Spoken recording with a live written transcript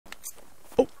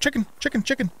chicken, chicken,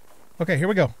 chicken. Okay, here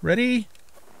we go. Ready?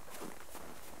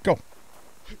 Go.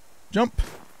 Jump.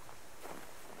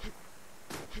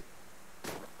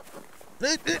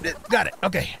 Got it.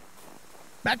 Okay.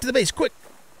 Back to the base, quick.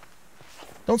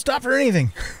 Don't stop for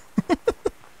anything.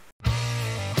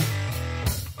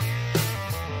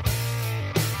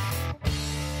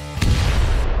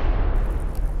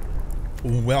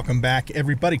 Welcome back,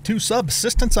 everybody, to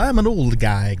Subsistence. I'm an old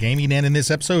guy gaming, and in this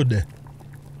episode,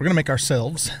 we're going to make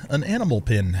ourselves an animal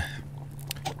pen.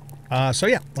 So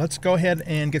yeah, let's go ahead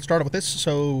and get started with this.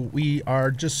 So we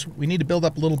need to build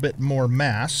up a little bit more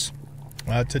mass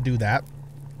to do that.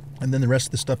 And then the rest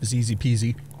of the stuff is easy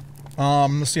peasy.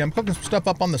 Let's see, I'm cooking some stuff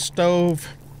up on the stove.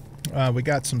 We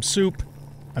got some soup.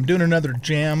 I'm doing another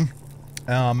jam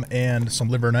and some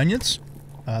liver and onions.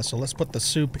 So let's put the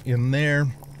soup in there.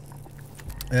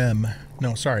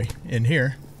 No, sorry, in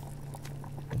here.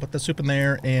 We'll put the soup in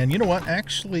there, and you know what?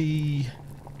 Actually,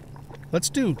 let's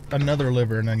do another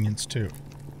liver and onions too.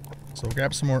 So we'll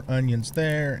grab some more onions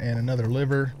there and another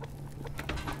liver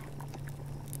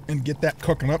and get that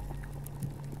cooking up.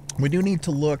 We do need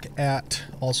to look at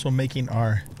also making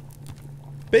our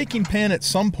baking pan at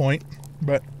some point,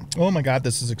 but oh my god,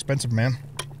 this is expensive, man.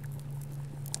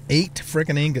 8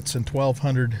 frickin' ingots and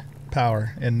 1200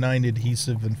 power and 9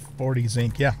 adhesive and 40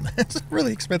 zinc. Yeah, that's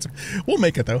really expensive. We'll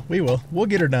make it though. We will. We'll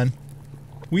get her done.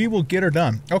 We will get her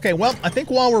done. Okay, well, I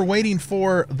think while we're waiting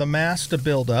for the mass to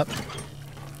build up,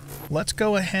 let's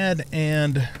go ahead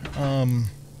and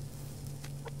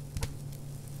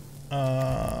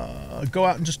go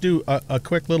out and just do a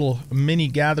quick little mini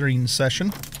gathering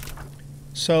session.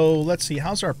 So let's see,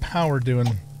 how's our power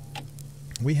doing?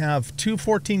 We have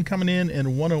 214 coming in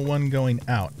and 101 going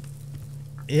out.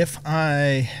 If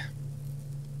I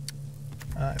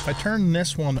turn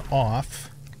this one off,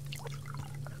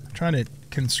 I'm trying to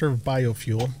conserve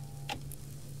biofuel,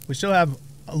 we still have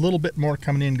a little bit more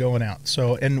coming in, going out.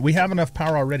 So, and we have enough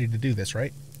power already to do this,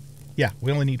 right? Yeah,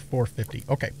 we only need 450.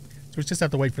 Okay, so we just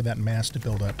have to wait for that mass to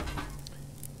build up.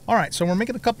 All right, so we're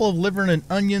making a couple of liver and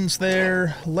onions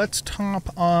there. Let's top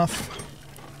off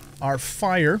our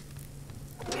fire.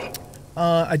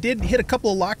 I did hit a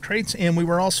couple of lock crates, and we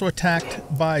were also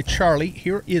attacked by Charlie.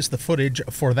 Here is the footage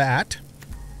for that.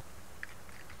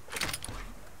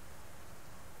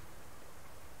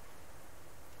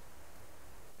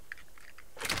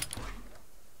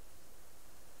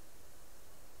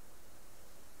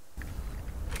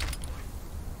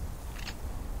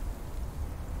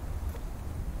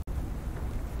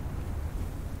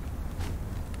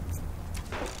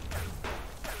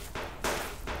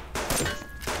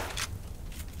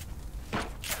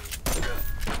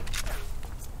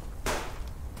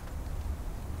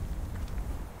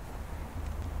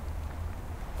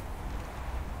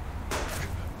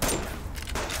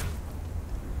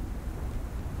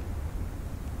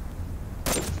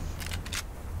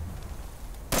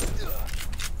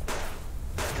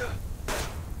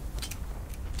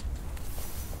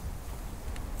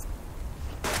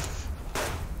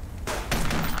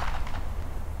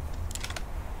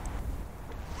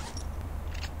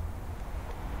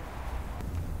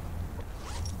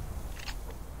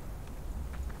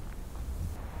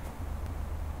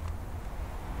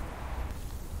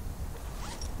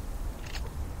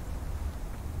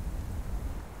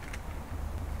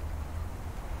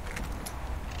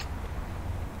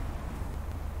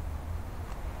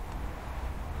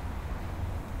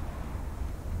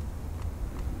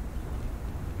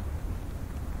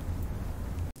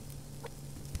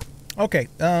 Okay,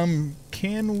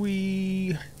 can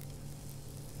we...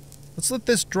 Let's let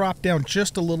this drop down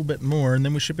just a little bit more, and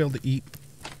then we should be able to eat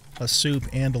a soup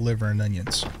and a liver and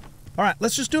onions. All right,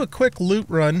 let's just do a quick loot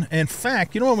run. In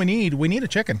fact, you know what we need? We need a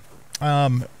chicken.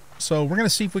 So we're going to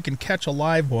see if we can catch a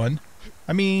live one.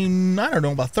 I mean, I don't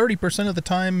know, about 30% of the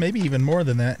time, maybe even more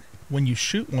than that, when you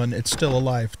shoot one, it's still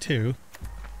alive too.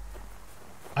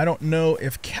 I don't know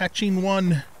if catching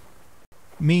one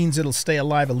means it'll stay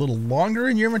alive a little longer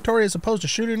in your inventory as opposed to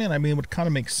shooting it. I mean, it would kind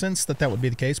of make sense that that would be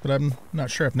the case, but I'm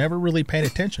not sure. I've never really paid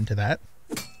attention to that.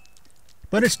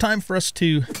 But it's time for us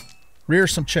to rear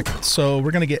some chickens. So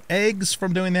we're going to get eggs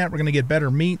from doing that. We're going to get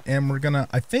better meat, and we're going to,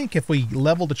 I think if we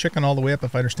level the chicken all the way up,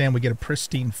 if I understand, we get a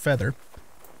pristine feather.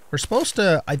 We're supposed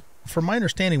to, from my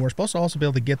understanding, we're supposed to also be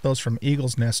able to get those from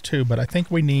Eagle's Nest too, but I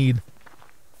think we need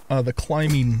the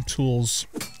climbing tools,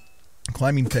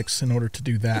 climbing picks in order to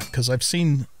do that, because I've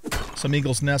seen some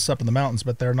eagle's nests up in the mountains,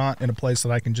 but they're not in a place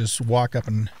that I can just walk up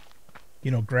and,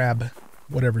 you know, grab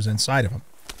whatever's inside of them.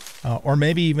 Or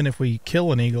maybe even if we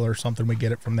kill an eagle or something, we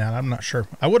get it from that. I'm not sure.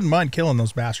 I wouldn't mind killing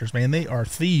those bastards, man. They are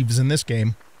thieves in this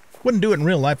game. Wouldn't do it in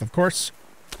real life, of course.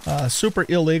 super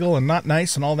illegal and not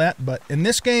nice and all that. But in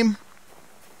this game,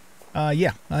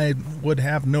 yeah, I would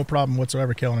have no problem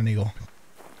whatsoever killing an eagle.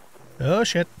 Oh,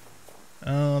 shit.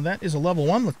 That is a level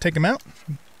 1. Let's take him out.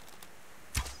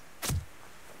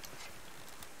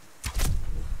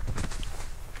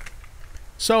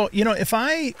 So, you know, if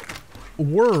I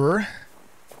were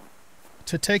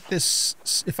to take this,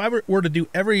 if I were to do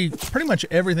pretty much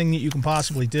everything that you can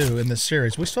possibly do in this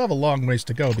series, we still have a long ways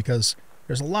to go because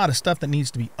there's a lot of stuff that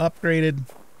needs to be upgraded.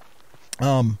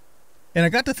 And I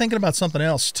got to thinking about something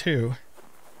else too.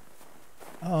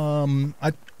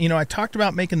 I talked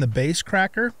about making the base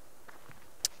cracker,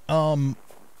 and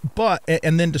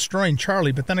then destroying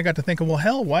Charlie, but then I got to thinking, well,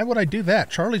 hell, why would I do that?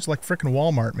 Charlie's like frickin'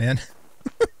 Walmart, man.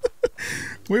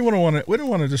 We don't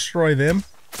want to destroy them,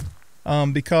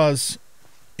 because,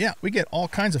 yeah, we get all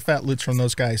kinds of fat loots from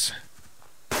those guys.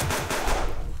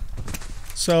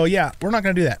 So yeah, we're not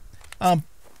going to do that.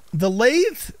 The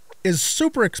lathe is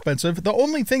super expensive. The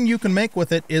only thing you can make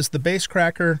with it is the base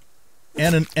cracker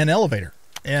and an elevator,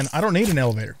 and I don't need an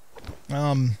elevator.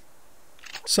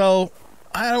 So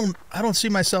I don't see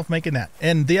myself making that.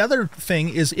 And the other thing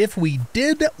is, if we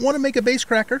did want to make a base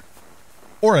cracker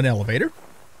or an elevator,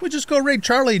 we just go raid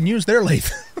Charlie and use their lathe.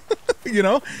 You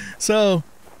know? So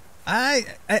I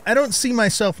don't see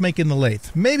myself making the lathe.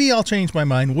 Maybe I'll change my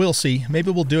mind. We'll see.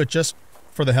 Maybe we'll do it just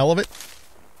for the hell of it.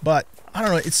 But I don't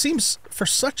know. It seems, for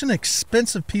such an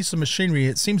expensive piece of machinery,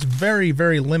 it seems very,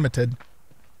 very limited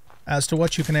as to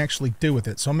what you can actually do with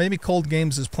it. So maybe Cold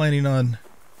Games is planning on,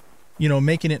 you know,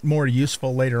 making it more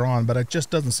useful later on, but it just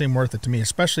doesn't seem worth it to me,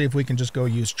 especially if we can just go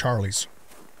use Charlie's.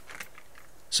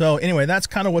 So anyway, that's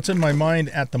kind of what's in my mind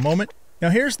at the moment. Now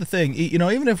here's the thing, you know,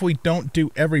 even if we don't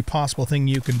do every possible thing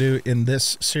you can do in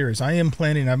this series, I am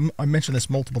planning, I mentioned this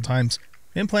multiple times,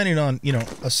 I'm planning on, you know,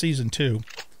 a season 2,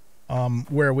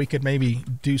 where we could maybe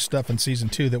do stuff in season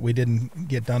 2 that we didn't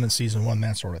get done in season 1,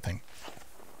 that sort of thing.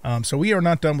 So we are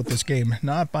not done with this game,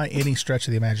 not by any stretch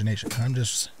of the imagination. I'm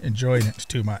just enjoying it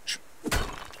too much.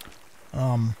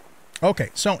 Okay,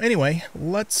 so anyway,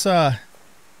 let's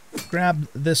grab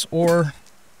this ore.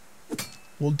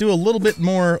 We'll do a little bit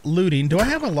more looting. Do I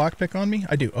have a lockpick on me?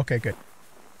 I do. Okay, good.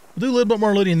 We'll do a little bit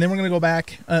more looting, and then we're going to go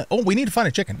back. Oh, we need to find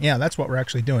a chicken. Yeah, that's what we're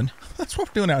actually doing. That's what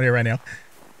we're doing out here right now.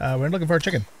 We're looking for a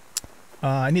chicken.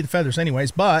 I need the feathers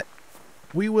anyways, but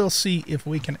we will see if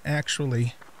we can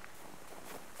actually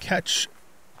catch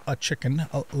a chicken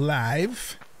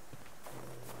alive.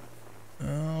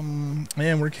 And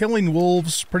we're killing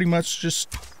wolves, pretty much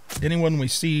just anyone we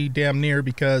see damn near,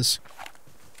 because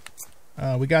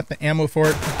we got the ammo for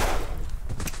it,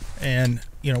 and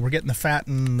you know, we're getting the fat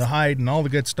and the hide and all the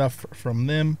good stuff from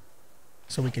them,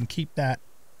 so we can keep that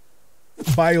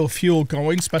biofuel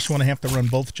going, especially when I have to run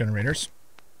both generators.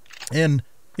 And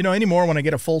you know, anymore, when I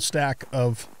get a full stack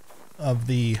of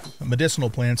the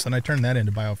medicinal plants, then I turn that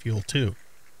into biofuel too,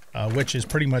 which is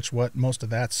pretty much what most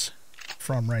of that's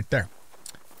from right there.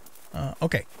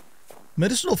 Okay,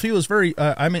 medicinal fuel is very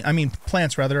I mean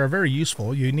plants rather are very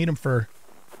useful. You need them for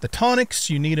the tonics,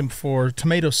 you need them for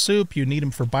tomato soup, you need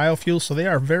them for biofuel, so they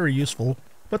are very useful,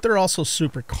 but they're also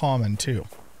super common too.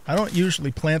 I don't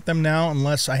usually plant them now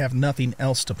unless I have nothing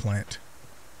else to plant,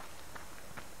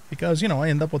 because, you know, I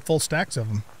end up with full stacks of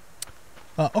them.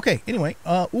 Okay, anyway,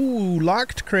 ooh,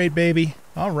 locked crate, baby.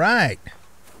 All right.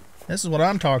 This is what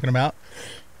I'm talking about.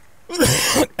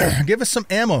 Give us some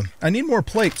ammo. I need more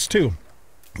plates, too.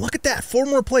 Look at that, 4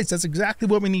 more plates. That's exactly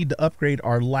what we need to upgrade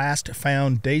our last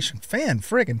foundation.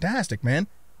 Fan-friggin-tastic, man.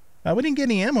 We didn't get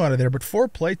any ammo out of there, but 4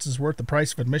 plates is worth the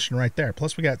price of admission right there.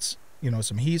 Plus we got, you know,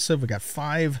 some adhesive. We got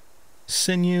 5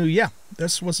 sinew. Yeah,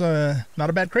 this was not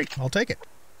a bad crate. I'll take it.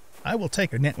 I will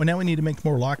take it. Now we need to make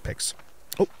more lockpicks.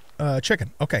 Oh,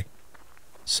 chicken. Okay.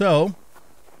 So,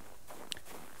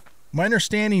 my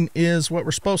understanding is what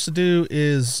we're supposed to do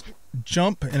is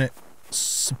jump, and it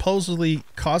supposedly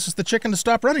causes the chicken to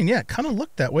stop running. Yeah, it kind of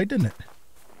looked that way, didn't it?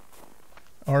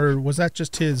 Or was that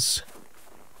just his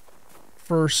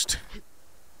first?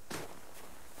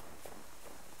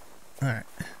 All right.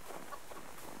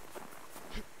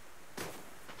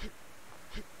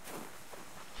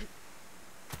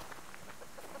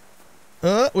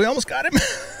 We almost got him.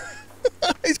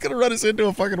 He's gonna run us into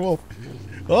a fucking wolf.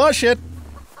 Oh shit.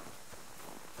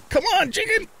 Come on,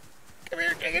 chicken. Come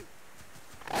here, chicken.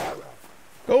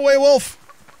 Go away, wolf.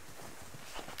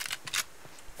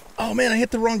 Oh man, I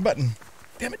hit the wrong button.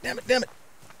 Damn it, damn it, damn it.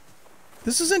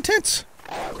 This is intense.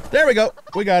 There we go.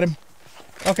 We got him.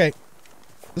 Okay.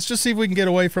 Let's just see if we can get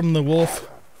away from the wolf.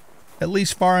 At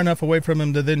least far enough away from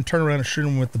him to then turn around and shoot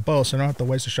him with the bow, so I don't have to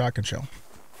waste a shotgun shell.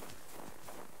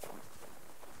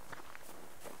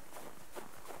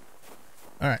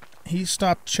 Alright, he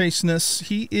stopped chasing us.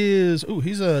 He is... Ooh,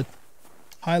 he's a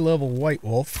high-level white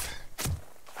wolf.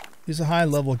 He's a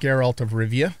high-level Geralt of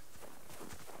Rivia.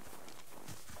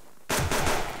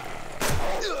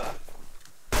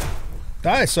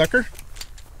 Die, sucker.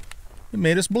 You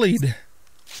made us bleed.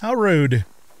 How rude.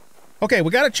 Okay, we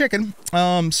got a chicken.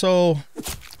 So...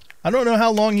 I don't know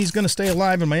how long he's going to stay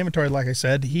alive in my inventory, like I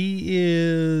said. He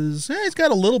is... he's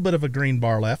got a little bit of a green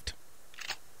bar left.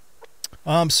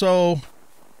 So...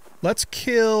 let's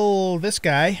kill this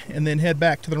guy and then head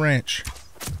back to the ranch.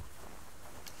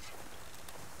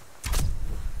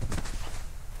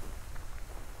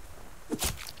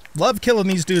 Love killing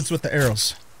these dudes with the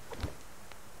arrows.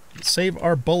 Save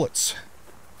our bullets.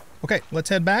 Okay, let's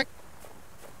head back.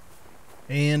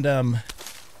 And,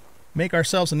 make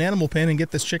ourselves an animal pen and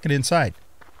get this chicken inside.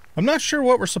 I'm not sure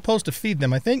what we're supposed to feed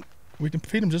them. I think we can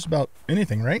feed them just about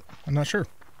anything, right? I'm not sure.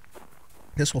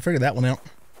 Guess we'll figure that one out.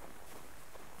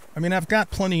 I mean, I've got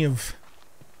plenty of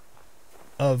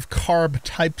carb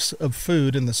types of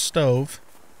food in the stove.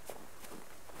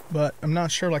 But I'm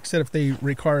not sure, like I said, if they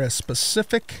require a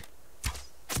specific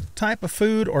type of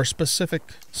food or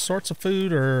specific sorts of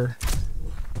food, or,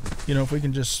 you know, if we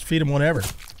can just feed them whatever.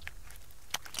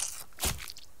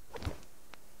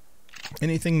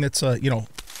 Anything that's, you know,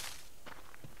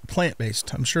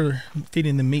 plant-based. I'm sure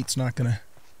feeding them meat's not gonna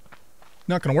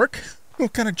work.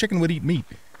 What kind of chicken would eat meat?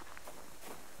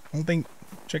 I don't think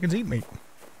chickens eat meat.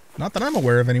 Not that I'm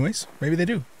aware of, anyways. Maybe they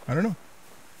do. I don't know.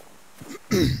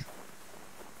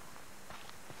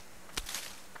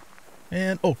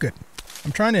 And, oh, good.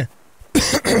 I'm trying to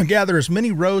gather as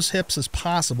many rose hips as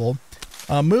possible.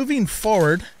 Moving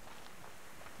forward,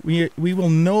 we will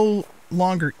no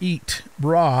longer eat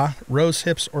raw rose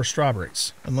hips or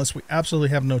strawberries unless we absolutely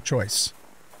have no choice.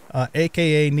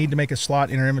 AKA need to make a slot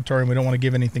in our inventory and we don't want to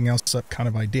give anything else up kind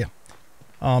of idea.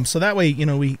 So that way, you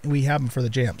know, we have them for the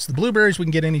jams. The blueberries we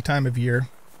can get any time of year.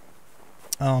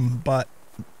 But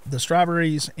the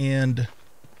strawberries and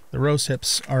the rose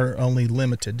hips are only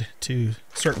limited to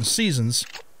certain seasons.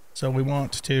 So we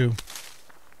want to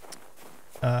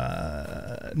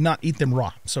not eat them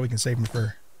raw. So we can save them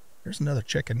for... There's another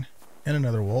chicken and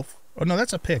another wolf. Oh, no,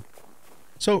 that's a pig.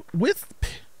 So with...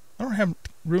 I don't have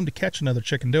room to catch another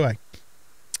chicken, do I?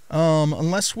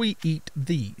 Unless we eat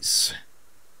these.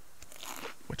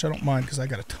 Which I don't mind because I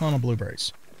got a ton of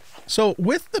blueberries. So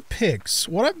with the pigs,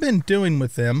 what I've been doing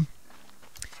with them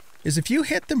is if you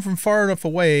hit them from far enough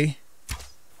away,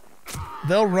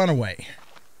 they'll run away.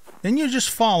 Then you just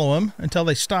follow them until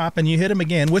they stop and you hit them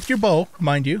again with your bow,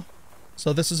 mind you.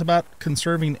 So this is about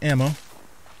conserving ammo.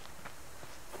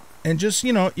 And just,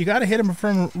 you know, you got to hit them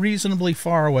from reasonably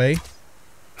far away.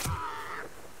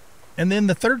 And then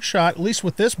the third shot, at least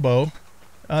with this bow,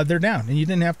 they're down. And you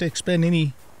didn't have to expend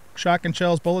any shotgun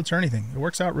shells, bullets, or anything. It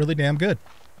works out really damn good.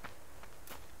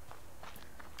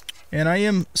 And I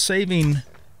am saving...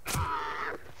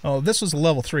 Oh, this was a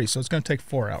level 3, so it's going to take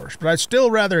 4 hours. But I'd still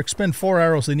rather expend 4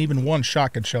 arrows than even one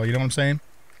shotgun shell, you know what I'm saying?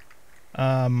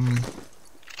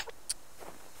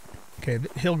 Okay,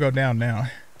 he'll go down now.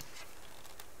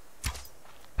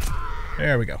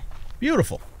 There we go.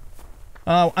 Beautiful.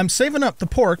 I'm saving up the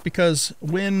pork because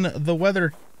when the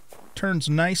weather turns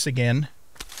nice again,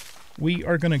 we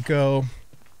are going to go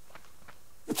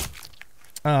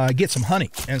get some honey.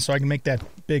 And so I can make that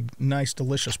big, nice,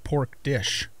 delicious pork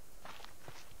dish.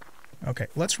 Okay,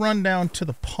 let's run down to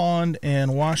the pond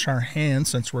and wash our hands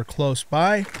since we're close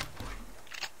by.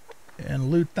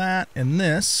 And loot that and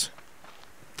this.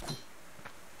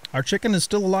 Our chicken is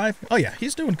still alive? Oh yeah,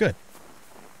 he's doing good.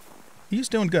 He's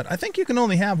doing good. I think you can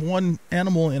only have one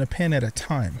animal in a pen at a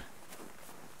time.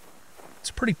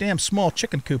 It's a pretty damn small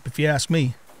chicken coop if you ask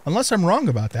me. Unless I'm wrong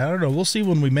about that. I don't know. We'll see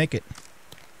when we make it.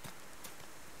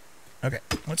 Okay,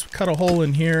 let's cut a hole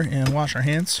in here and wash our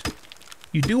hands.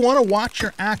 You do want to watch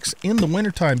your axe in the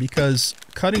wintertime because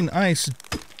cutting ice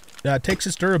takes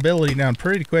its durability down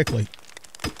pretty quickly.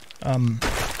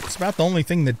 It's about the only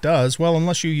thing that does. Well,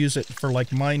 unless you use it for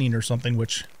like mining or something,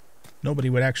 which nobody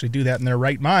would actually do that in their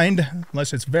right mind,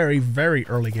 unless it's very, very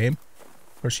early game.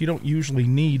 Of course, you don't usually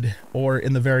need ore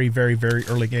in the very, very, very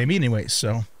early game anyways,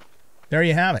 so there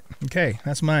you have it. Okay,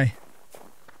 that's my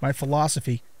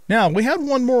philosophy. Now, we had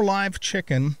one more live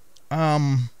chicken.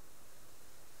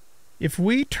 If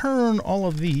we turn all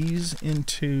of these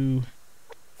into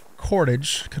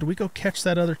cordage, could we go catch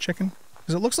that other chicken?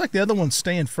 Because it looks like the other one's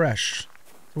staying fresh.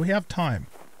 So we have time.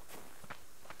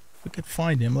 If we could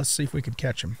find him, let's see if we could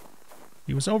catch him.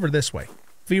 He was over this way.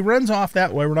 If he runs off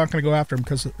that way, we're not going to go after him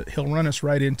because he'll run us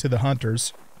right into the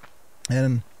hunters.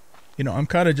 And, you know, I'm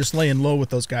kind of just laying low with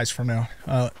those guys for now.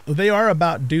 They are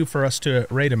about due for us to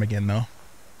raid them again, though.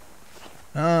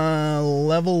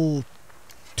 Level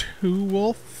 2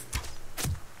 wolf.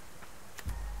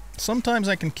 Sometimes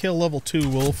I can kill level 2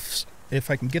 wolves if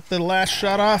I can get the last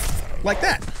shot off like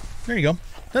that. There you go.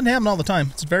 Doesn't happen all the time.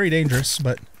 It's very dangerous,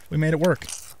 but we made it work.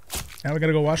 Now we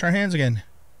gotta go wash our hands again.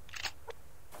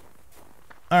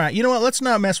 Alright, you know what? Let's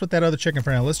not mess with that other chicken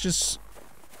for now. Let's just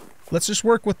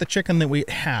work with the chicken that we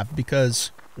have,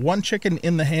 because 1 chicken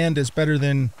in the hand is better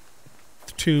than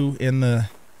 2 in the...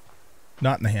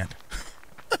 not in the hand.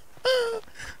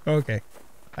 Okay.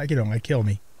 Kill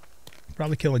me.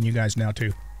 Probably killing you guys now,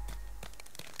 too.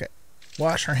 Okay.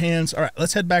 Wash our hands. Alright,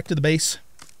 let's head back to the base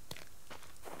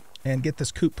and get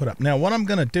this coop put up. Now, what I'm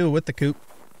going to do with the coop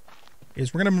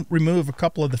is we're going to remove a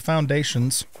couple of the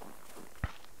foundations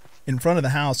in front of the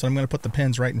house, and I'm going to put the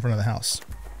pins right in front of the house.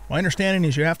 My understanding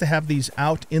is you have to have these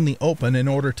out in the open in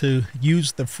order to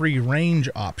use the free range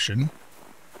option,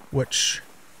 which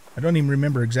I don't even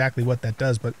remember exactly what that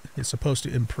does, but it's supposed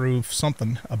to improve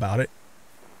something about it.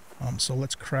 So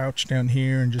let's crouch down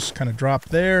here and just kind of drop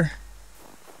there.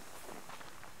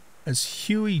 Is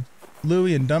Huey,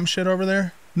 Louie, and dumb shit over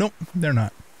there? Nope, they're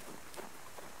not.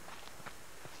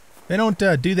 They don't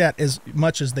do that as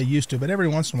much as they used to, but every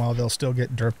once in a while they'll still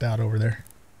get derped out over there.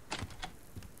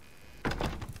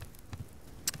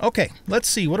 Okay, let's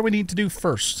see. What do we need to do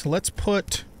first? Let's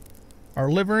put our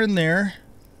liver in there.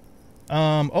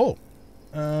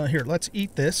 Here, let's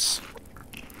eat this.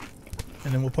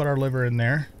 And then we'll put our liver in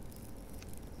there.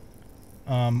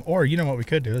 Or, you know what we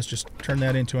could do is just turn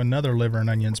that into another liver and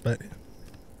onions, but...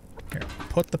 Here,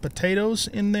 put the potatoes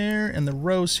in there, and the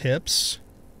rose hips,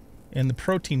 and the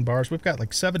protein bars. We've got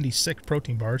like 76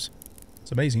 protein bars.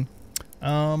 It's amazing.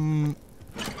 That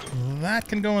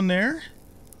can go in there,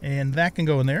 and that can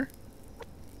go in there.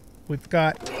 We've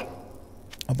got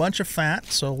a bunch of fat,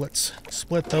 so let's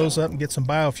split those up and get some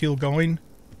biofuel going.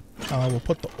 We'll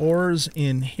put the ores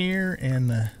in here and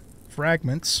the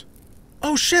fragments.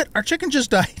 Oh shit, our chicken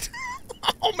just died.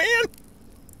 Oh man.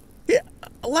 Yeah,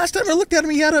 last time I looked at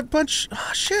him, he had a bunch.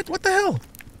 Oh shit, what the hell? All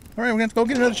right, we're gonna have to go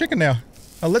get another chicken now.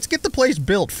 Let's get the place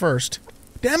built first.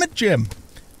 Damn it, Jim.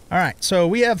 All right, so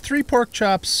we have 3 pork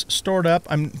chops stored up.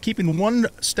 I'm keeping 1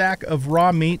 stack of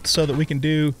raw meat so that we can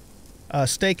do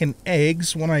steak and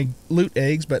eggs when I loot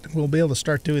eggs, but we'll be able to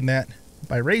start doing that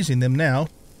by raising them now.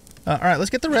 All right, let's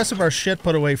get the rest of our shit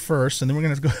put away first, and then we're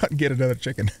going to go out and get another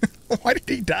chicken. Why did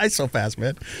he die so fast,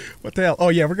 man? What the hell? Oh,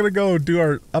 yeah, we're going to go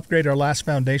do upgrade our last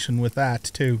foundation with that,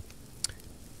 too.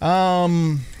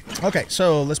 Okay,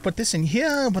 so let's put this in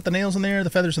here, put the nails in there, the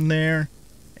feathers in there,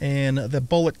 and the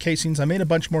bullet casings. I made a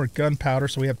bunch more gunpowder,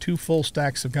 so we have 2 full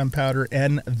stacks of gunpowder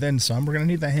and then some. We're going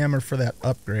to need the hammer for that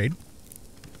upgrade.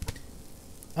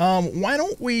 Why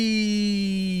don't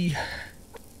we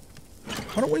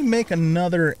make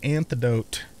another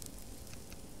antidote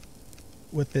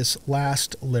with this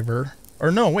last liver?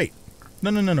 Or no, wait.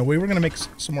 No. We were going to make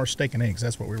some more steak and eggs.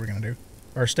 That's what we were going to do.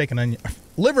 Or steak and onion.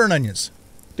 Liver and onions.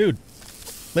 Dude.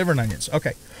 Liver and onions.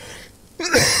 Okay.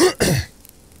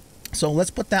 So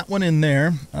let's put that one in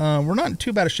there. We're not in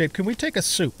too bad a shape. Can we take a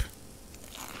soup?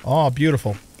 Oh,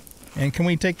 beautiful. And can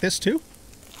we take this too?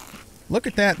 Look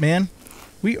at that, man.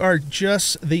 We are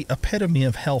just the epitome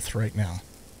of health right now.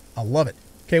 I love it.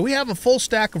 Okay, we have a full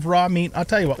stack of raw meat. I'll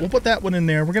tell you what, we'll put that one in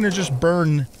there. We're going to just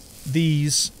burn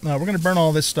these. We're going to burn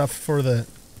all this stuff for the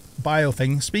bio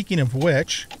thing. Speaking of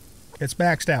which, it's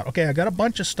maxed out. Okay, I got a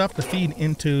bunch of stuff to feed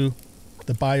into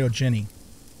the BioGenny.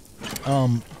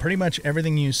 Pretty much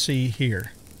everything you see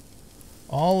here.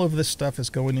 All of this stuff is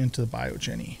going into the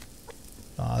BioGenny.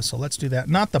 So let's do that.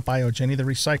 Not the BioGenny, the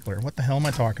recycler. What the hell am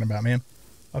I talking about, man?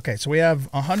 Okay, so we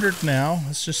have 100 now.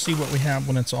 Let's just see what we have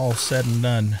when it's all said and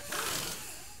done.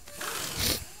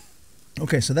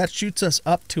 Okay, so that shoots us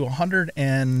up to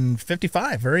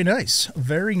 155. Very nice.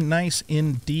 Very nice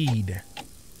indeed.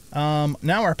 Now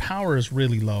our power is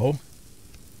really low.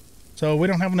 So we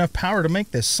don't have enough power to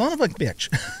make this. Son of a bitch.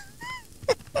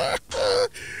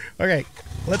 Okay,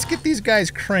 let's get these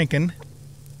guys cranking.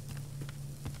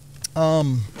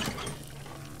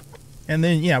 And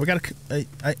then, yeah, we gotta...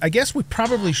 I guess we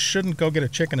probably shouldn't go get a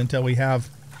chicken until we have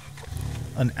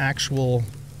an actual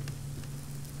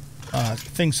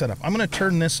thing set up. I'm going to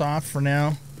turn this off for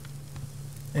now.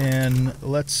 And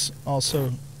let's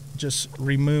also just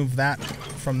remove that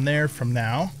from there from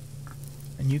now.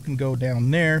 And you can go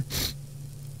down there.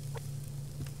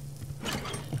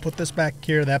 We'll put this back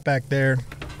here, that back there.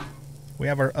 We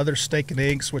have our other steak and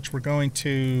eggs, which we're going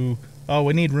to... Oh,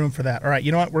 we need room for that. All right,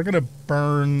 you know what? We're going to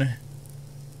burn...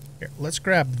 Here, let's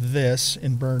grab this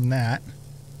and burn that.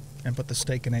 And put the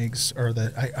steak and eggs, or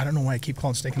the... I don't know why I keep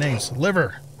calling steak and eggs.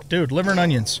 Liver. Dude, liver and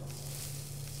onions.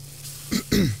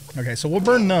 Okay, so we'll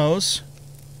burn those.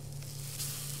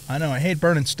 I know I hate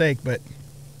burning steak, but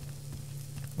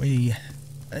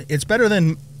it's better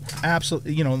than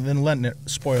absolutely, than letting it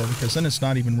spoil, because then it's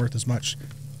not even worth as much.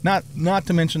 Not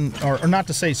to mention, or not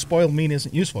to say spoiled meat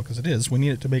isn't useful, because it is. We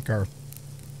need it to make our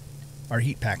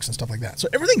heat packs and stuff like that. So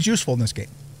everything's useful in this game.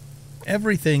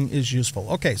 Everything is useful.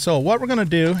 Okay, so what we're going to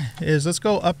do is let's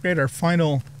go upgrade our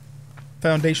final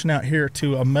foundation out here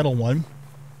to a metal one.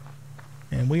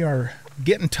 And we are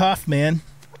getting tough, man.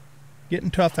 Getting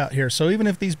tough out here. So even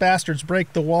if these bastards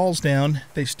break the walls down,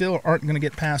 they still aren't going to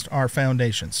get past our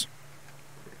foundations.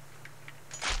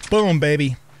 Boom,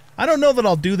 baby. I don't know that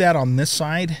I'll do that on this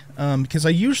side, because I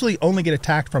usually only get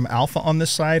attacked from Alpha on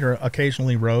this side, or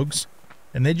occasionally Rogues.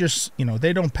 And they just,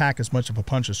 they don't pack as much of a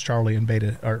punch as Charlie and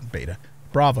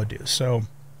Bravo do. So,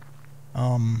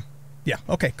 yeah,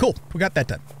 okay, cool. We got that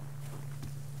done.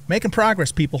 Making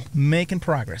progress, people. Making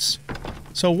progress.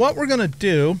 So what we're going to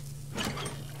do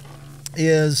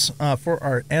is, for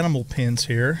our animal pins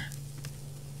here,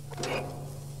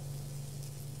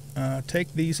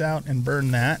 take these out and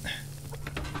burn that.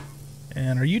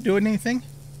 And are you doing anything?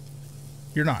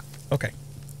 You're not. Okay.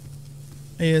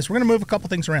 We're going to move a couple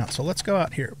things around. So let's go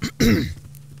out here.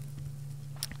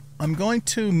 I'm going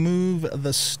to move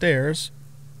the stairs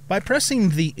by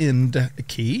pressing the end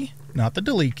key, not the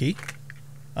delete key,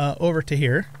 over to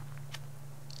here.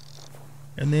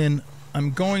 And then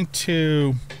I'm going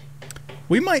to...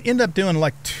 We might end up doing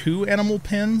like 2 animal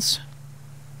pins.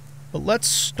 But let's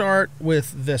start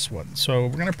with this one. So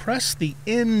we're going to press the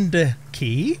end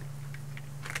key.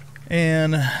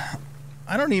 And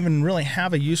I don't even really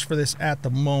have a use for this at the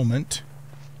moment.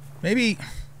 Maybe...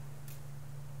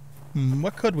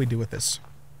 what could we do with this?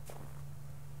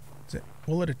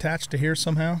 Will it attach to here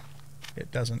somehow?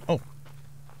 It doesn't. Oh.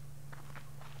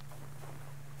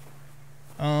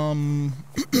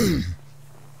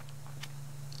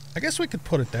 I guess we could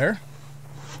put it there.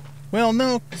 Well,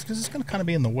 no, because it's going to kind of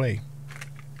be in the way.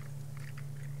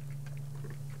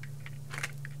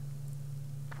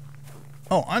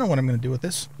 Oh, I know what I'm going to do with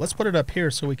this. Let's put it up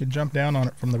here so we can jump down on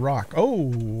it from the rock. Oh,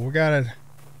 we gotta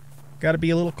be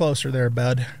a little closer there,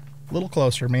 bud. A little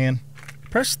closer, man.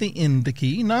 Press the end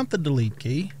key, not the delete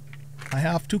key. I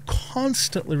have to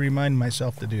constantly remind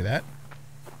myself to do that.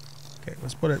 Okay,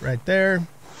 let's put it right there.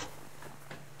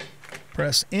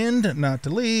 Press end, not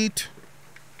delete.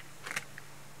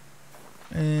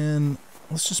 And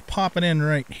let's just pop it in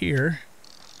right here.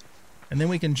 And then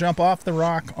we can jump off the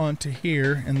rock onto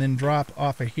here and then drop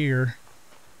off of here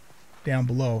down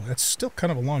below. That's still kind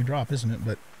of a long drop, isn't it?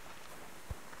 But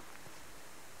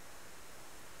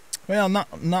well, not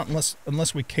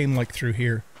unless we came like through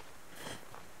here.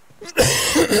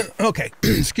 Okay,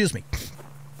 excuse me.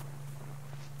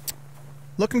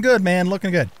 Looking good, man.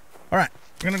 Looking good. All right,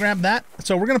 we're gonna grab that.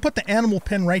 So we're gonna put the animal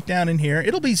pin right down in here.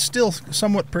 It'll be still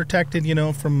somewhat protected,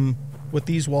 from with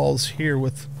these walls here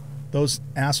with those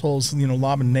assholes,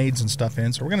 lobbing nades and stuff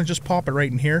in. So we're going to just pop it right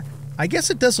in here. I guess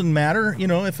it doesn't matter,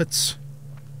 if it's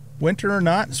winter or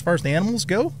not as far as the animals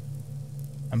go.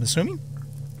 I'm assuming.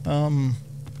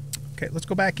 Okay, let's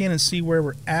go back in and see where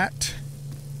we're at.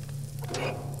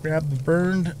 Grab the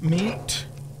burned meat.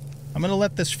 I'm going to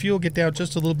let this fuel get down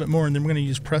just a little bit more, and then we're going to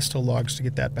use Presto logs to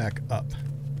get that back up.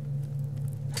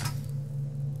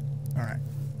 All right.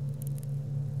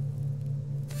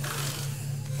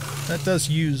 That does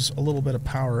use a little bit of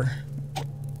power.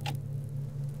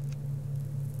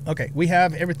 Okay, we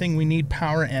have everything we need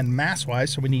power and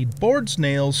mass-wise, so we need boards,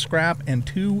 nails, scrap, and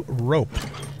 2 rope.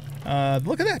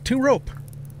 Look at that, 2 rope.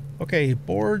 Okay,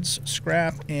 boards,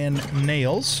 scrap, and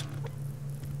nails.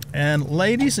 And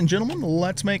ladies and gentlemen,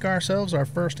 let's make ourselves our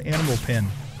first animal pin.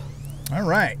 All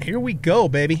right, here we go,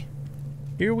 baby.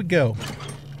 Here we go.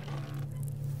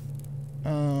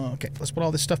 Okay, let's put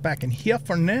all this stuff back in here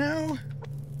for now.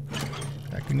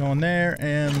 That can go in there,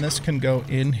 and this can go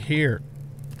in here.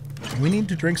 We need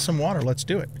to drink some water. Let's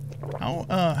do it.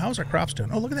 How's our crops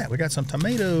doing? Oh, look at that. We got some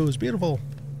tomatoes. Beautiful.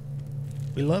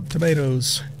 We love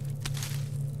tomatoes.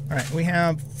 All right, we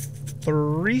have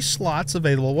 3 slots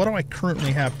available. What do I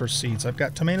currently have for seeds? I've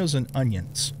got tomatoes and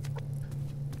onions.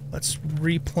 Let's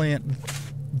replant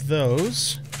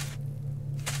those.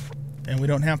 And we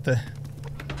don't have to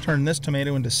turn this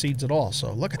tomato into seeds at all.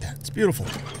 So look at that. It's beautiful.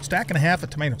 Stack and a half of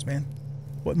tomatoes, man.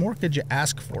 What more could you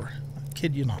ask for? I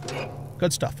kid you not.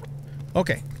 Good stuff.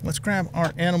 Okay, let's grab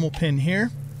our animal pin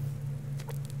here.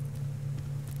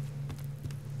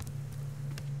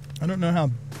 I don't know how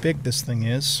big this thing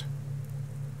is.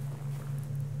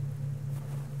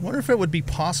 I wonder if it would be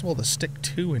possible to stick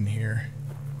 2 in here.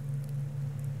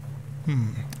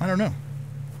 I don't know.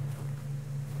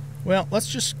 Well, let's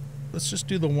just let's just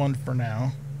do the one for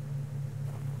now.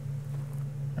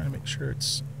 Trying to make sure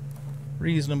it's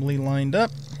reasonably lined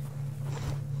up.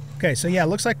 Okay, so yeah, it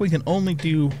looks like we can only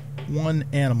do one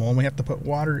animal, and we have to put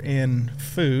water and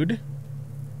food.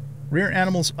 Rear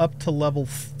animals up to level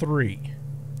 3.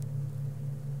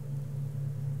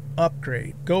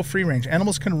 Upgrade. Go free range.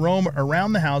 Animals can roam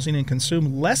around the housing and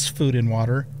consume less food and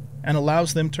water, and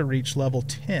allows them to reach level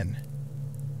 10.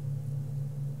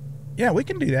 Yeah, we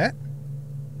can do that.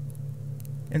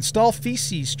 Install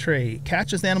feces tray.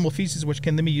 Catches the animal feces, which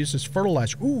can then be used as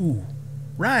fertilizer. Ooh,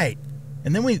 right.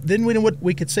 And then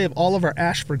we could save all of our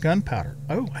ash for gunpowder.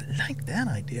 Oh, I like that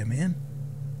idea, man.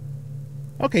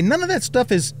 Okay, none of that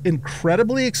stuff is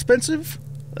incredibly expensive.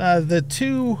 The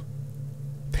 2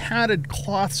 padded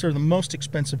cloths are the most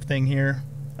expensive thing here.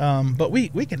 But we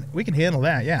can handle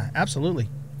that. Yeah, absolutely.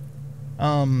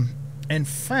 In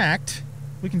fact,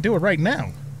 we can do it right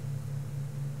now.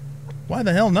 Why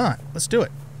the hell not? Let's do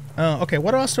it. Okay,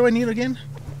 what else do I need again?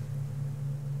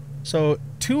 So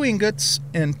 2 ingots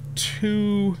and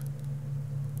 2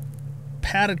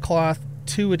 padded cloth,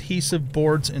 2 adhesive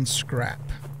boards, and scrap.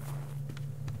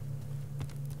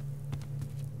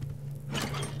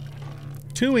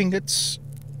 Two ingots,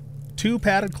 2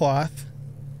 padded cloth,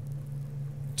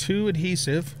 2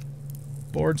 adhesive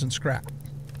boards, and scrap.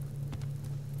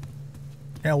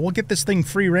 Yeah, we'll get this thing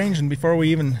free ranging before we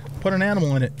even put an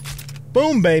animal in it.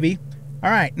 Boom, baby. All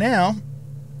right, now,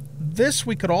 this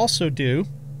we could also do.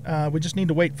 We just need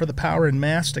to wait for the power and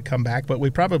mass to come back, but we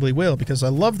probably will, because I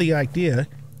love the idea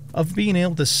of being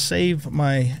able to save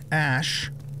my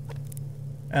ash.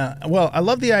 Well, I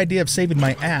love the idea of saving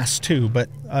my ass, too, but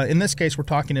in this case, we're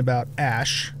talking about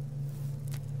ash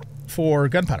for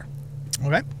gunpowder.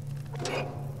 Okay?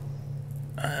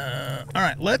 All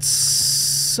right,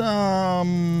 let's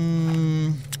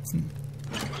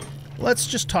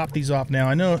just top these off now.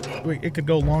 I know it could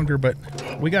go longer, but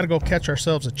we got to go catch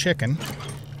ourselves a chicken.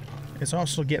 It's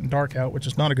also getting dark out, which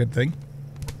is not a good thing.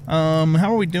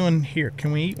 How are we doing here?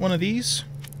 Can we eat one of these?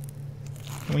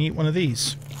 Can we eat one of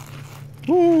these?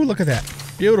 Ooh, look at that.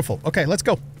 Beautiful. Okay, let's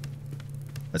go.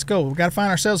 Let's go. We got to find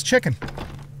ourselves a chicken.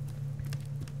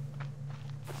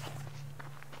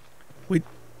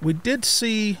 We did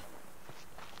see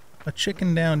a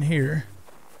chicken down here.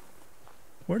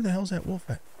 Where the hell's that wolf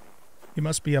at? He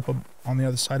must be up on the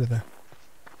other side of the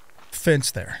fence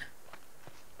there.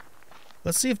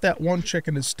 Let's see if that one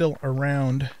chicken is still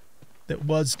around that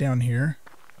was down here.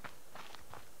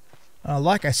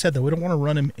 Like I said, though, we don't want to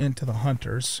run him into the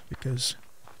hunters, because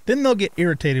then they'll get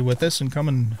irritated with us and come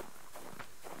and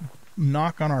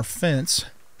knock on our fence.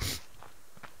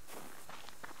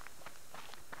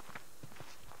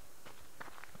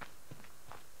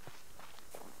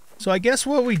 So I guess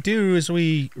what we do is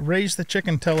we raise the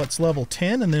chicken till it's level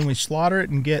 10, and then we slaughter it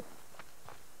and get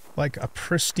like a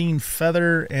pristine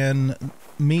feather and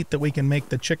meat that we can make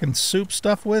the chicken soup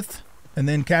stuff with, and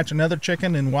then catch another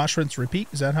chicken and wash, rinse, repeat.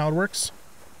 Is that how it works?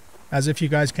 As if you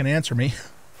guys can answer me.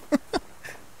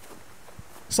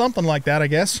 Something like that, I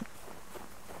guess.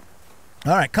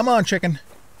 Alright, come on, chicken.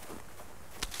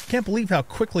 Can't believe how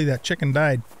quickly that chicken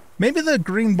died. Maybe the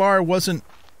green bar wasn't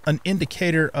an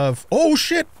indicator of... Oh,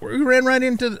 shit! We ran right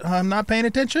into... I'm not paying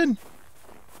attention.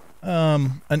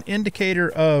 An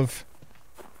indicator of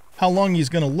how long he's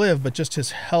going to live, but just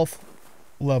his health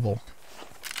level.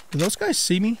 Do those guys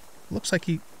see me? Looks like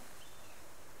he...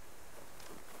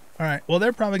 Alright, well,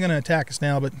 they're probably going to attack us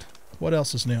now, but what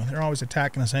else is new? They're always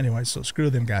attacking us anyway, so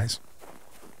screw them guys.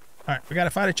 Alright, we got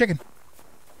to fight a chicken.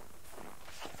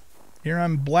 Here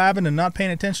I'm blabbing and not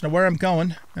paying attention to where I'm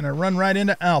going, and I run right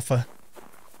into Alpha.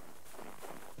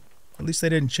 At least they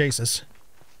didn't chase us.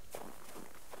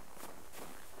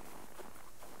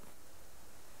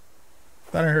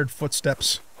 Thought I heard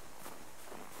footsteps.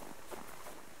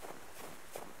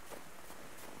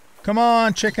 Come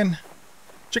on, chicken.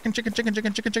 Chicken, chicken, chicken,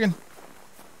 chicken, chicken, chicken.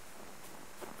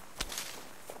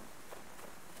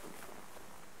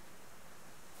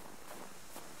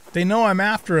 They know I'm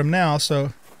after them now,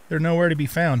 so they're nowhere to be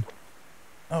found.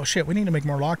 Oh shit, we need to make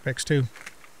more lockpicks too.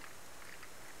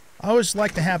 I always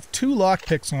like to have 2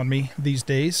 lockpicks on me these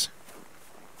days.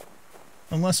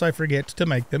 Unless I forget to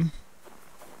make them.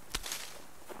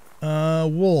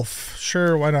 Wolf.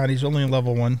 Sure, why not? He's only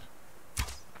level 1.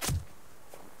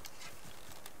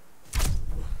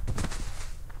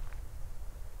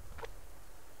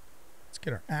 Let's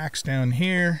get our axe down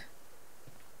here.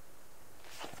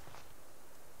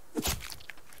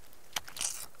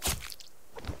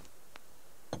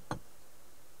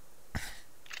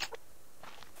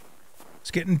 It's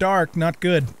getting dark, not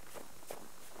good.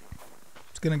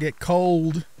 It's gonna get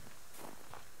cold.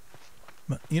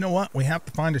 But you know what? We have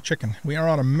to find a chicken. We are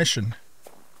on a mission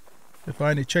to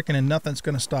find a chicken, and nothing's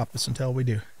going to stop us until we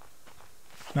do.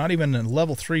 Not even a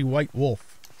level 3 white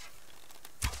wolf.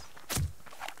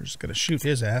 We're just going to shoot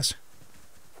his ass.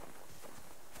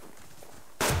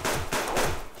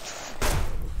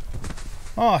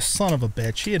 Oh, son of a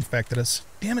bitch. He infected us.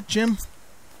 Damn it, Jim.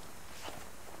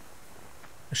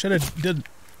 I should have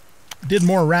did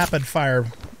more rapid fire.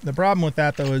 The problem with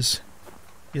that, though, is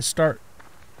you start...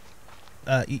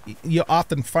 you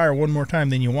often fire one more time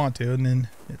than you want to, and then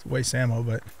it wastes ammo,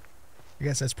 but I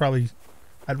guess that's probably...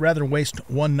 I'd rather waste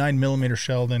one 9mm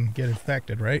shell than get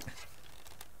infected, right?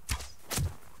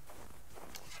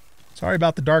 Sorry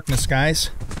about the darkness,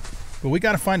 guys. But we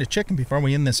gotta find a chicken before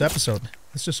we end this episode.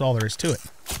 That's just all there is to it.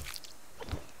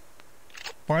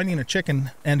 Finding a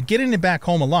chicken and getting it back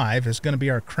home alive is going to be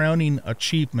our crowning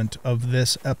achievement of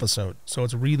this episode. So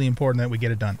it's really important that we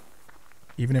get it done.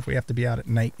 Even if we have to be out at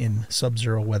night in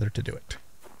sub-zero weather to do it.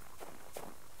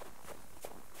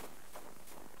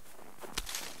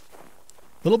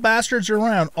 Little bastards are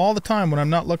around all the time when I'm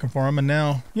not looking for them, and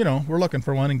now, you know, we're looking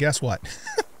for one, and guess what?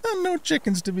 No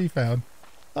chickens to be found.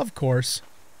 Of course.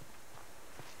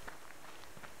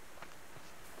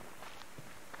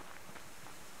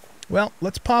 Well,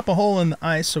 let's pop a hole in the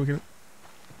ice so we can at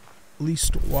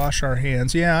least wash our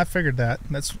hands. Yeah, I figured that.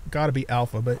 That's got to be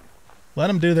alpha, but let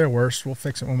them do their worst. We'll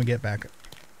fix it when we get back.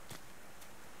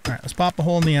 Alright, let's pop a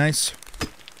hole in the ice.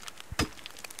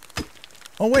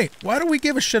 Oh, wait. Why do we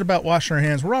give a shit about washing our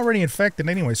hands? We're already infected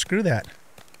anyway. Screw that.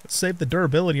 Let's save the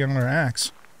durability on our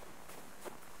axe.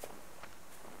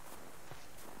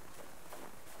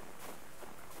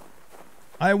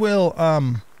 I will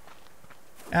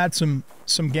add some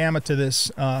gamma to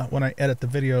this when I edit the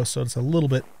video, so it's a little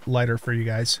bit lighter for you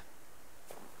guys.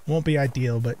 Won't be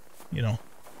ideal, but, you know,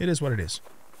 it is what it is.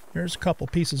 Here's a couple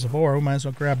pieces of ore. We might as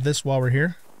well grab this while we're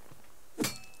here.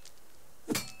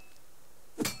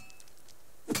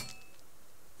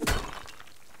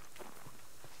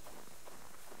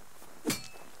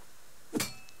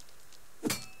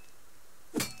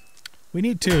 We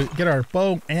need to get our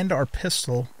bow and our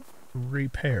pistol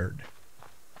repaired.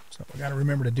 So we got to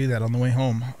remember to do that on the way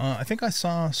home. I think I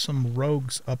saw some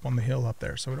rogues up on the hill up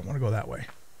there, so we don't want to go that way.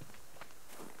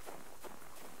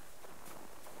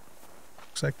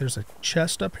 Looks like there's a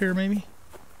chest up here, maybe?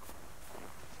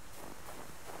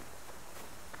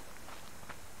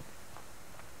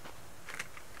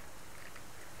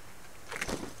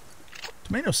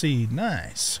 Tomato seed,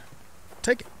 nice.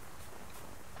 Take it.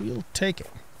 We'll take it.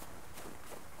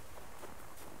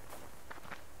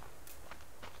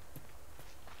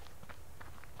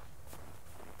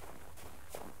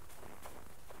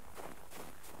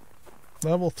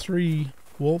 Level 3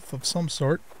 wolf of some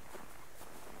sort.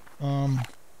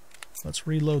 Let's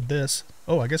reload this.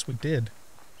 Oh, I guess we did.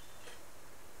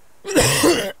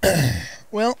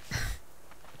 Well,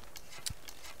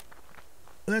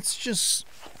 let's just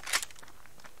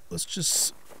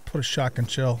put a shotgun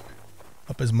shell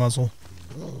up his muzzle.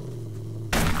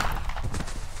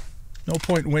 No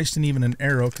point in wasting even an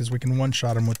arrow because we can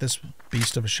one-shot him with this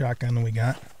beast of a shotgun that we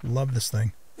got. Love this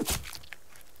thing.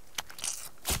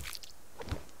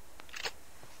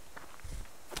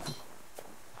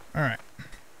 Alright.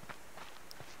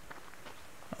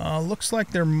 Looks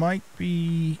like there might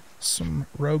be some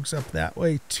rogues up that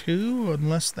way too,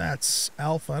 unless that's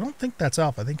alpha. I don't think that's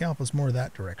alpha. I think alpha's more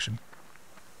that direction.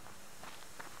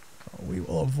 So we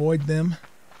will avoid them.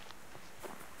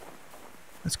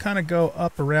 Let's kind of go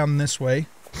up around this way.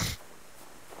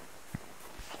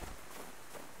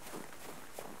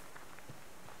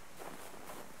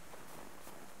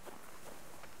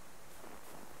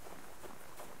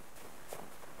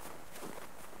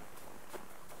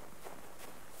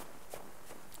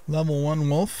 Level 1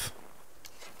 wolf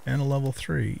and a level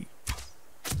 3.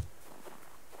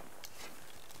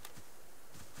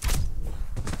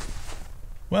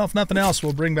 Well, if nothing else,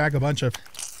 we'll bring back a bunch of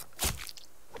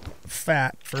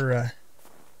fat for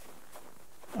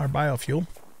our biofuel.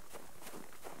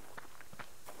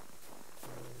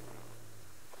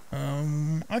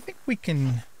 I think we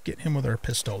can get him with our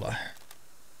pistola.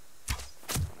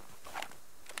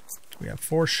 We have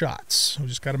 4 shots. We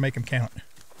just got to make them count.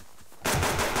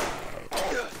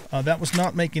 That was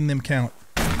not making them count.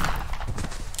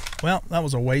 Well, that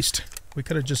was a waste. We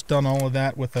could have just done all of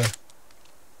that with a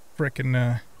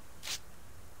frickin'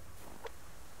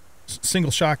 single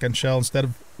shotgun shell instead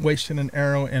of wasting an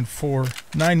arrow and 4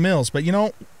 9mm. But you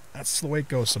know, that's the way it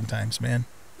goes sometimes, man.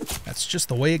 That's just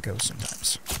the way it goes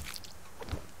sometimes.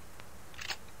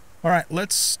 Alright,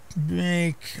 let's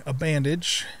make a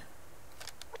bandage.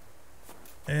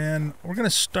 And we're going to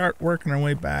start working our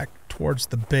way back towards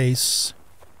the base.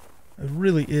 It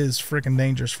really is freaking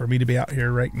dangerous for me to be out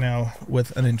here right now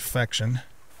with an infection.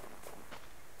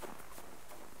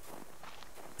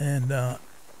 And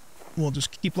we'll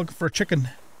just keep looking for a chicken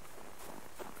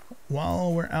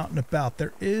while we're out and about.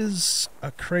 There is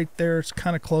a crate there. It's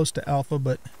kind of close to Alpha,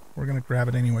 but we're going to grab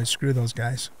it anyway. Screw those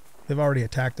guys. They've already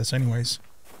attacked us anyways.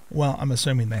 Well, I'm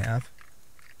assuming they have.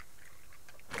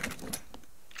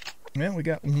 Yeah, we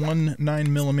got one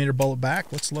 9mm bullet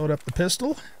back. Let's load up the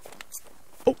pistol.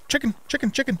 Oh, chicken,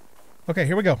 chicken, chicken. Okay,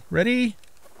 here we go. Ready?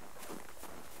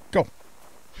 Go.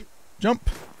 Jump.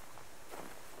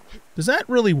 Does that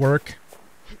really work?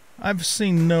 I've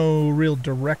seen no real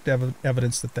direct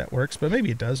evidence that that works, but maybe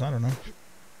it does. I don't know.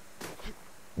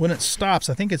 When it stops,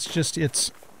 I think it's just,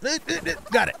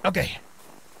 got it. Okay.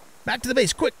 Back to the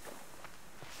base, quick.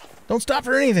 Don't stop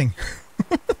for anything.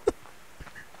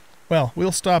 Well,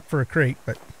 we'll stop for a crate,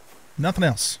 but nothing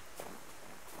else.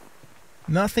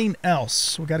 Nothing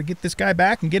else. We got to get this guy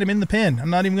back and get him in the pen. I'm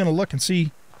not even going to look and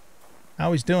see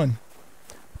how he's doing.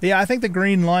 Yeah, I think the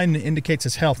green line indicates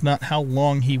his health, not how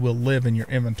long he will live in your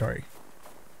inventory.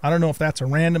 I don't know if that's a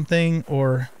random thing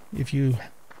or if you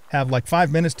have like 5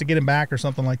 minutes to get him back or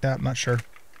something like that. I'm not sure.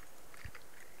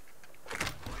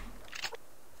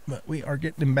 But we are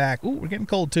getting him back. Ooh, we're getting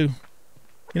cold too.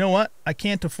 You know what? I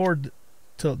can't afford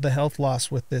the health loss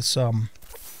with this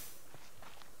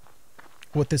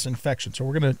infection. So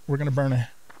we're gonna burn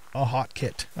a hot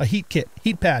kit, a heat kit,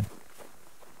 heat pad.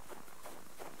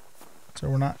 So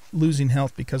we're not losing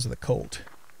health because of the cold.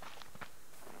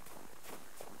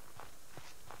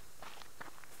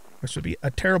 Which would be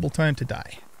a terrible time to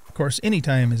die. Of course, any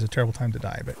time is a terrible time to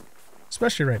die, but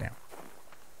especially right now.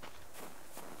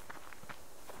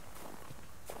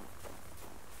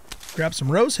 Grab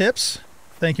some rose hips.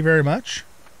 Thank you very much.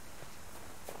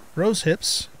 Rose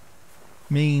hips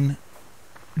mean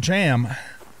jam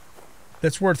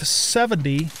that's worth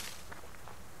 70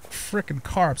 frickin'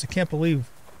 carbs. I can't believe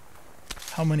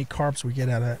how many carbs we get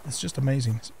out of it. It's just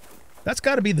amazing. That's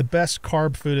got to be the best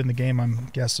carb food in the game, I'm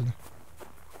guessing.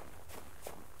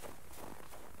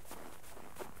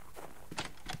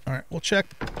 Alright, we'll check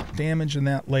damage and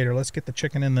that later. Let's get the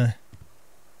chicken in the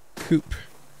coop.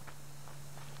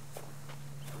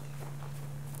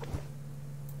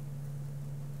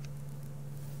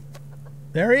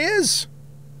 There he is!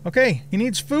 Okay, he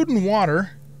needs food and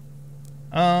water.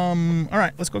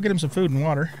 Alright, let's go get him some food and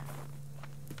water.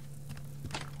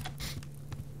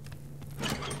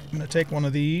 I'm gonna take one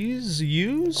of these,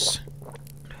 use.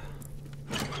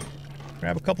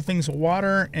 Grab a couple things of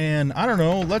water, and I don't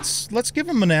know, let's give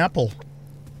him an apple.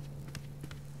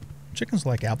 Chickens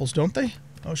like apples, don't they?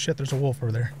 Oh shit, there's a wolf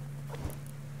over there.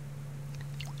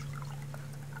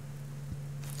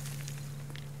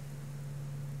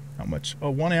 How much? Oh,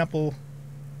 one apple.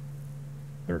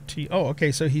 13. Oh,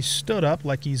 okay, so he stood up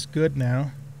like he's good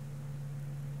now.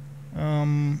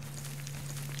 Well,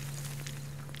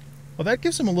 that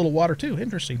gives him a little water too.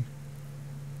 Interesting.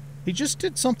 He just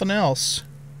did something else.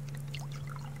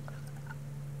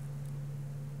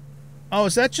 Oh,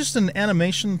 is that just an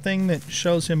animation thing that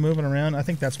shows him moving around? I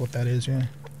think that's what that is, yeah.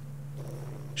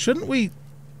 Shouldn't we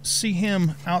see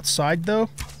him outside, though?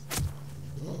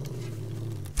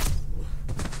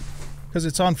 Because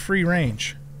it's on free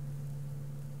range.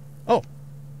 Oh,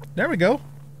 there we go.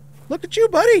 Look at you,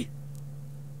 buddy.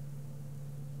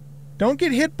 Don't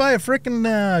get hit by a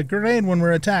frickin' grenade when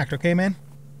we're attacked, okay, man?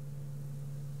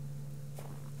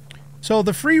 So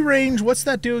the free range, what's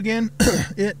that do again?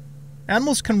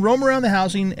 Animals can roam around the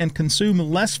housing and consume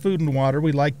less food and water.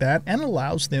 We like that. And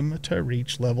allows them to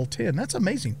reach level 10. That's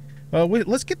amazing.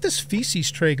 Let's get this feces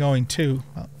tray going, too.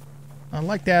 I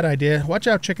like that idea. Watch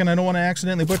out, chicken. I don't want to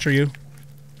accidentally butcher you.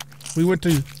 We went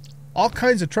to all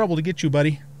kinds of trouble to get you,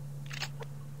 buddy.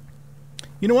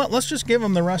 You know what? Let's just give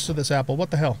him the rest of this apple. What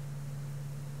the hell?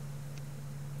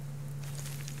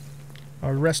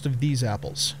 Or the rest of these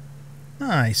apples.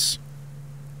 Nice.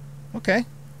 Okay.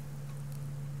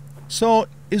 So,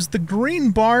 is the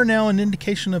green bar now an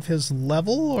indication of his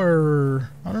level, or...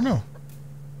 I don't know.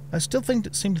 I still seem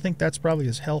to think that's probably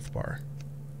his health bar.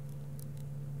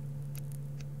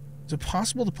 Is it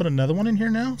possible to put another one in here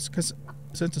now? Because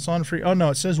since it's on free... Oh, no,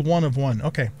 it says 1 of 1.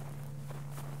 Okay.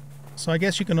 So I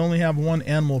guess you can only have one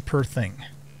animal per thing.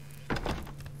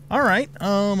 Alright,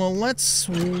 well, let's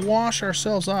wash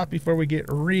ourselves off before we get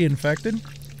reinfected.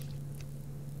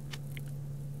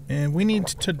 And we need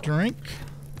to drink.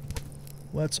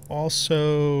 Let's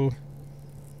also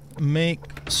make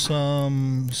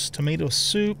some tomato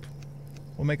soup.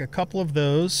 We'll make a couple of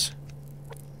those.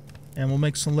 And we'll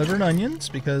make some liver and onions,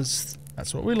 because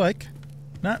that's what we like.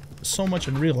 Not so much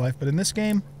in real life, but in this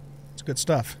game, It's good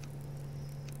stuff.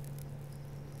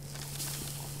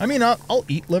 I mean, I'll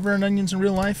eat liver and onions in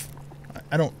real life.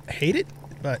 I don't hate it,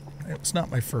 but it's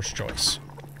not my first choice.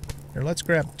 Here, let's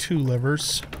grab 2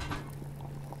 livers.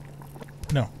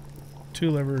 No,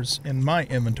 2 livers in my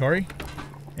inventory.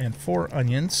 And 4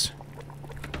 onions.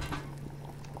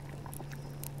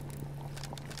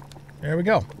 There we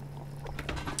go.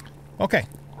 Okay,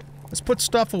 let's put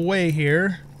stuff away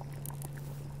here.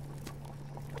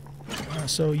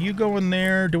 So you go in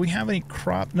there. Do we have any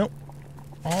crop? Nope.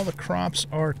 All the crops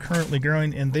are currently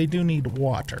growing, and they do need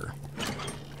water.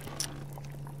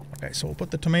 Okay, so we'll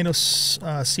put the tomato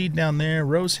seed down there.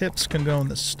 Rose hips can go in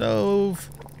the stove.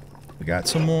 We got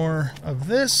some more of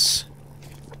this.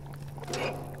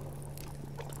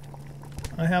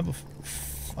 I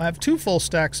have 2 full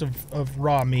stacks of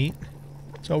raw meat,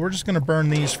 so we're just going to burn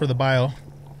these for the bio.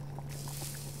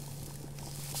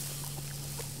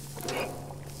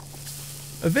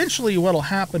 Eventually what'll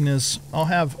happen is I'll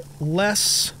have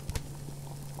less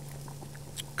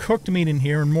cooked meat in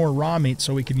here and more raw meat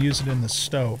so we can use it in the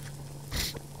stove.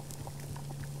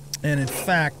 And in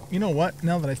fact, you know what?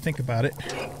 Now that I think about it,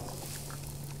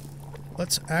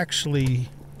 let's actually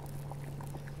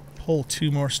pull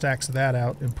 2 more stacks of that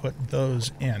out and put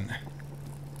those in.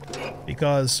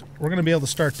 Because we're going to be able to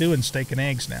start doing steak and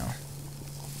eggs now.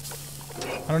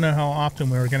 I don't know how often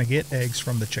we're going to get eggs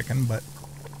from the chicken, but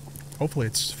hopefully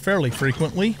it's fairly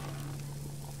frequently.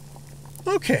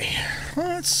 Okay,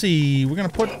 let's see. We're going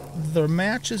to put the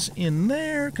matches in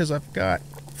there because I've got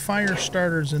fire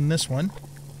starters in this one.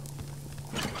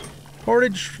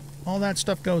 Cordage, all that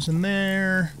stuff goes in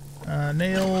there.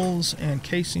 Nails and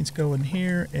casings go in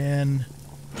here, and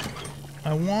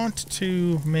I want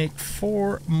to make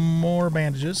 4 more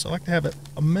bandages. I like to have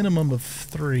a minimum of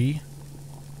 3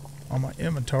 on my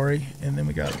inventory, and then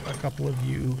we got a couple of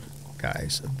you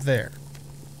guys there.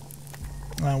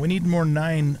 We need more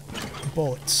 9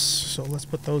 bullets, so let's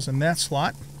put those in that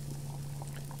slot.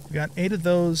 We got 8 of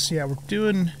those. Yeah, we're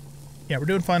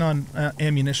doing fine on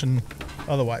ammunition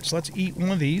otherwise. So let's eat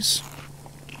one of these.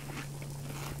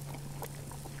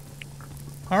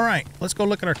 All right, let's go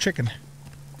look at our chicken.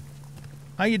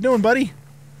 How you doing, buddy?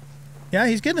 Yeah,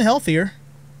 he's getting healthier.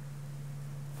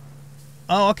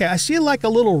 Oh, okay. I see like a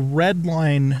little red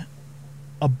line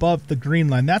above the green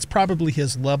line. That's probably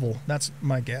his level. That's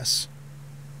my guess.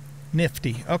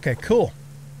 Nifty. Okay, cool.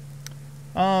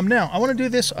 Now, I want to do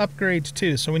this upgrade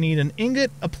too. So we need an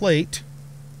ingot, a plate,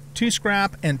 2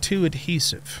 scrap, and 2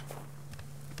 adhesive.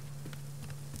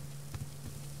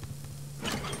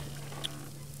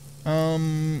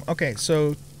 Okay,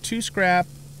 so 2 scrap,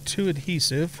 2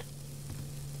 adhesive.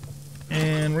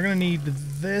 And we're going to need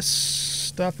this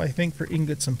stuff, I think, for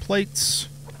ingots and plates.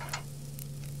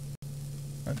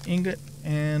 An ingot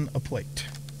and a plate.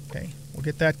 Okay, we'll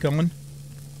get that going.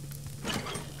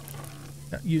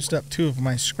 That used up 2 of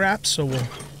my scraps, so we'll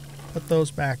put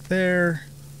those back there.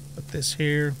 Put this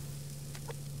here.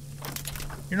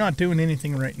 You're not doing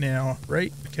anything right now,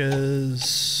 right?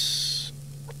 Because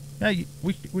yeah,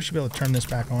 we should be able to turn this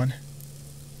back on.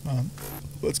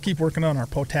 Let's keep working on our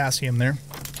potassium there.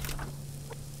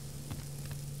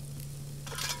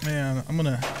 And I'm going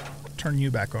to turn you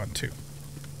back on too.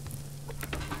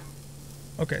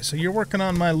 Okay, so you're working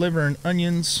on my liver and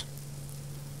onions.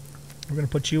 We're going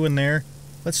to put you in there.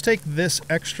 Let's take this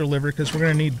extra liver because we're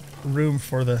going to need room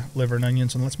for the liver and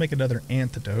onions. And let's make another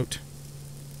antidote.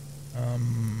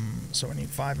 So I need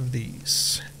 5 of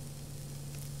these.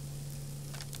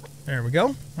 There we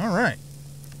go. All right.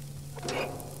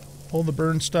 Pull the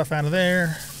burned stuff out of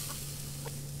there.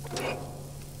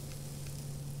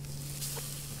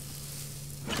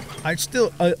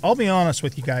 I'll be honest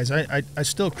with you guys. I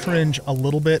still cringe a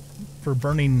little bit for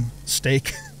burning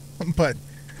steak, but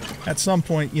at some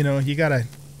point, you know, you gotta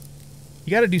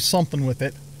do something with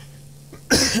it.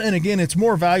 And again, it's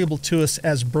more valuable to us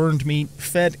as burned meat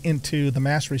fed into the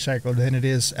mass recycler than it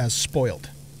is as spoiled.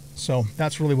 So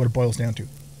that's really what it boils down to.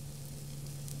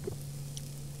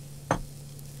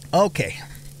 Okay.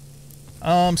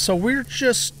 So we're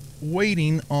just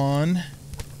waiting on.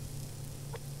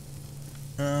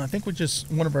 I think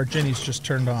one of our Jennies just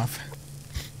turned off.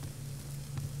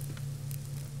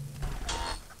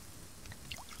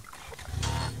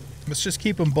 Let's just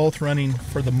keep them both running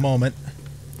for the moment.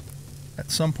 At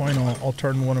some point, I'll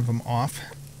turn one of them off.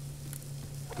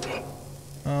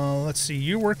 Let's see.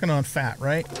 You're working on fat,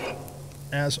 right?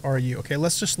 As are you. Okay,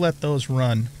 let's just let those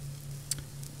run.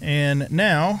 And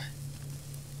now,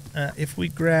 if we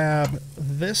grab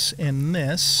this and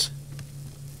this,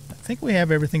 I think we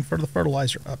have everything for the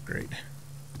fertilizer upgrade.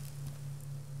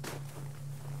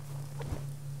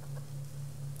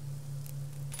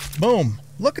 Boom.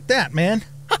 Look at that, man.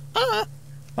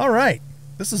 All right.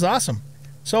 This is awesome.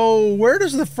 So where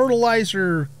does the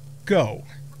fertilizer go?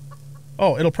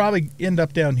 Oh, it'll probably end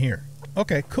up down here.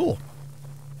 Okay, cool.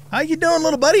 How you doing,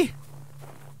 little buddy?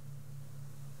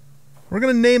 We're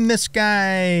going to name this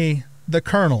guy the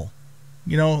Colonel.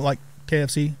 You know, like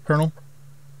KFC, Colonel.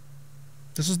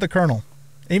 This is the Colonel.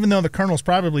 Even though the Colonel's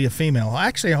probably a female.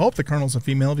 Actually, I hope the Colonel's a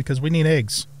female because we need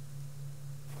eggs.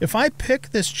 If I pick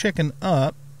this chicken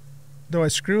up, do I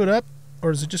screw it up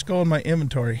or does it just go in my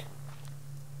inventory?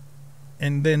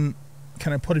 And then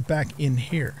can I put it back in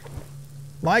here?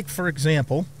 Like, for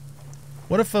example,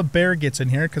 what if a bear gets in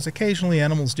here? Because occasionally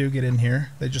animals do get in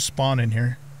here. They just spawn in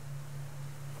here.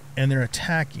 And they're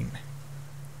attacking.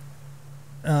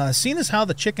 Seeing as how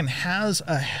the chicken has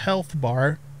a health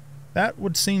bar, that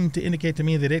would seem to indicate to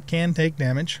me that it can take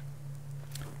damage.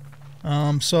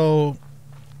 So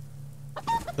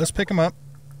let's pick him up.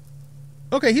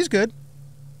 Okay, he's good.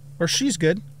 Or she's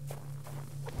good.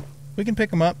 We can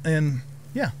pick him up and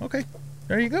yeah, okay.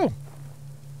 There you go.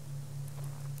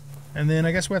 And then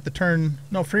I guess we have to turn...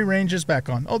 No, free range is back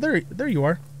on. Oh, there you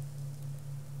are.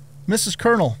 Mrs.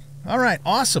 Colonel. All right,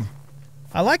 awesome.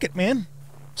 I like it, man.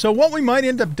 So what we might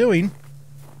end up doing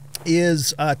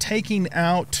is taking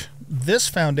out this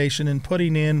foundation and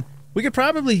putting in... We could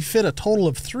probably fit a total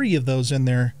of 3 of those in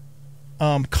there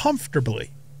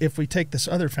comfortably if we take this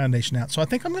other foundation out. So I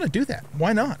think I'm going to do that.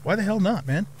 Why not? Why the hell not,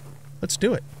 man? Let's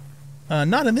do it.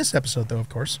 Not in this episode, though, of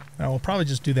course. I will probably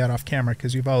just do that off camera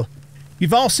because you've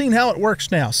all seen how it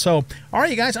works now. So, all right,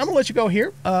 you guys, I'm going to let you go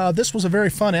here. This was a very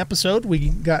fun episode. We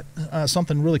got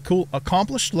something really cool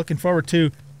accomplished. Looking forward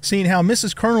to seeing how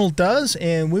Mrs. Colonel does,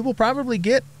 and we will probably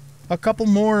get a couple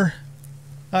more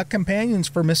companions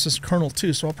for Mrs. Colonel,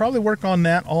 too. So I'll probably work on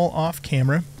that all off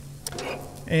camera.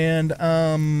 And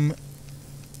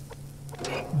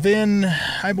then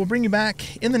I will bring you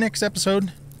back in the next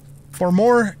episode for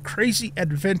more crazy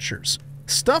adventures.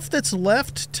 Stuff that's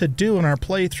left to do in our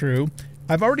playthrough.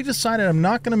 I've already decided I'm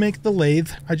not going to make the lathe.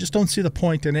 I just don't see the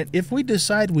point in it. If we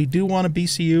decide we do want a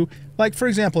BCU, like for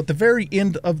example, at the very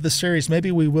end of the series,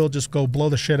 maybe we will just go blow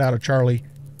the shit out of Charlie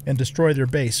and destroy their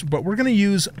base. But we're going to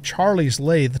use Charlie's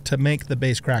lathe to make the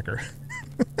base cracker.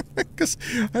 Because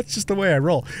that's just the way I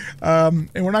roll. And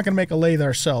we're not going to make a lathe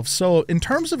ourselves. So in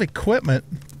terms of equipment,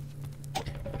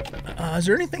 is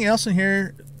there anything else in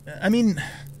here? I mean,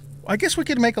 I guess we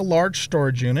could make a large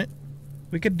storage unit.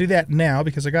 We could do that now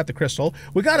because I got the crystal.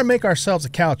 We got to make ourselves a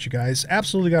couch, you guys.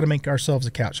 Absolutely got to make ourselves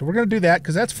a couch. So we're going to do that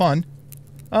because that's fun.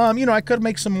 You know, I could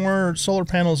make some more solar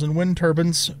panels and wind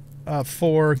turbines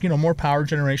for, you know, more power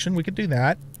generation. We could do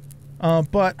that.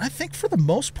 But I think for the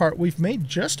most part, we've made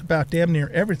just about damn near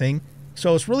everything.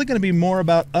 So it's really going to be more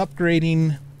about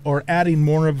upgrading or adding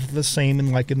more of the same,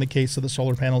 and like in the case of the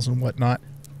solar panels and whatnot,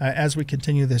 as we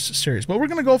continue this series. But we're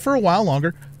going to go for a while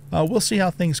longer. We'll see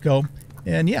how things go.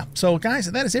 And yeah, so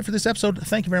guys, that is it for this episode.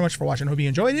 Thank you very much for watching. Hope you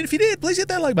enjoyed it. If you did, please hit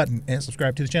that like button and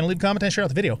subscribe to the channel. Leave a comment and share out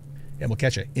the video. And we'll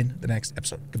catch you in the next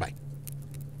episode. Goodbye.